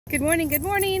Good morning, good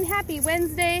morning. Happy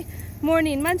Wednesday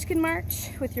morning Munchkin March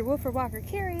with your Woofer walker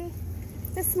Kari.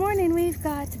 This morning we've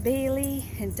got Bailey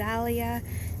and Dalia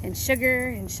and Sugar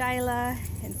and Shyla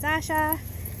and Sasha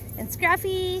and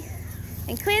Scruffy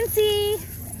and Quincy,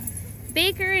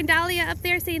 Baker and Dalia up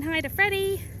there saying hi to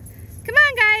Freddie. Come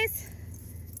on guys,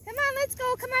 come on, let's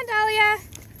go. Come on Dalia.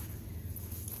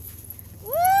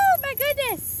 Woo, my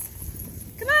goodness.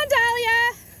 Come on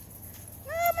Dalia.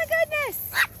 Oh my goodness.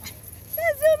 The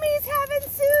zoomies have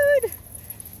ensued.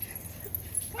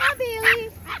 Come on, Bailey.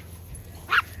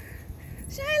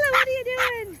 Shyla, what are you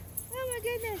doing? Oh my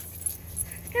goodness.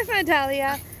 Come on,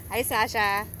 Dalia. Hi,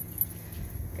 Sasha.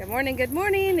 Good morning, good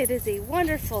morning. It is a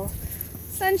wonderful,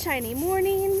 sunshiny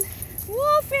morning.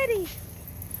 Whoa, Freddie.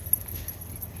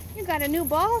 You got a new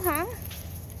ball, huh?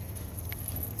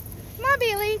 Come on,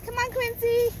 Bailey. Come on,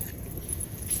 Quincy.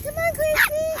 Come on,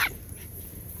 Quincy.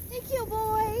 Hey, cute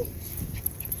boy.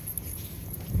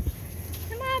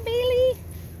 Come on, Bailey.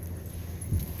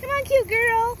 Come on, cute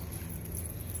girl.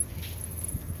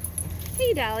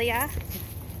 Hey, Dalia.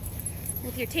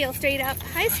 With your tail straight up.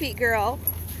 Hi, sweet girl.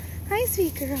 Hi,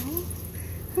 sweet girl.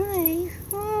 Hi.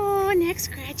 Oh, neck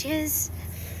scratches.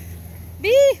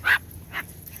 Bee.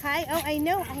 Hi. Oh, I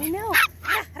know.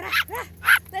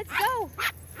 Let's go.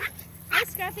 Hi,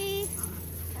 Scruffy.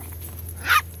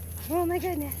 Oh, my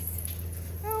goodness.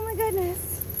 Oh, my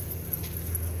goodness.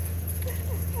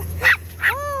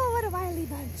 Oh, what a wily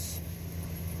bunch.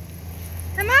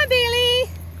 Come on, Bailey.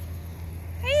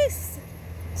 Hey,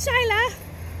 Shyla.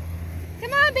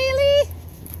 Come on, Bailey.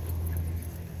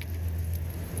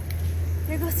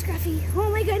 There goes Scruffy. Oh,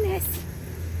 my goodness.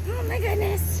 Oh, my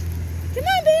goodness. Come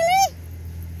on, Bailey.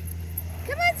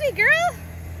 Come on, sweet girl.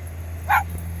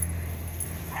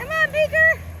 Come on,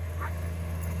 Baker.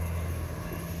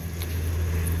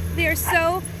 They are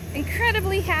so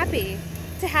incredibly happy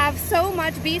to have so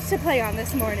much beach to play on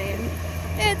this morning.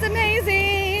 It's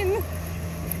amazing.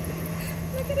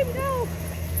 Look at him go.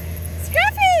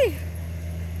 Scruffy!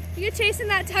 You chasing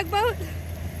that tugboat?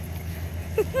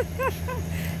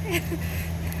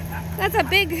 That's a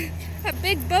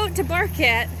big boat to bark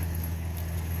at.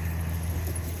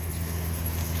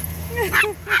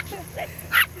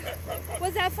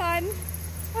 Was that fun?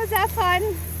 Was that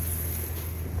fun?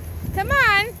 Come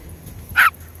on.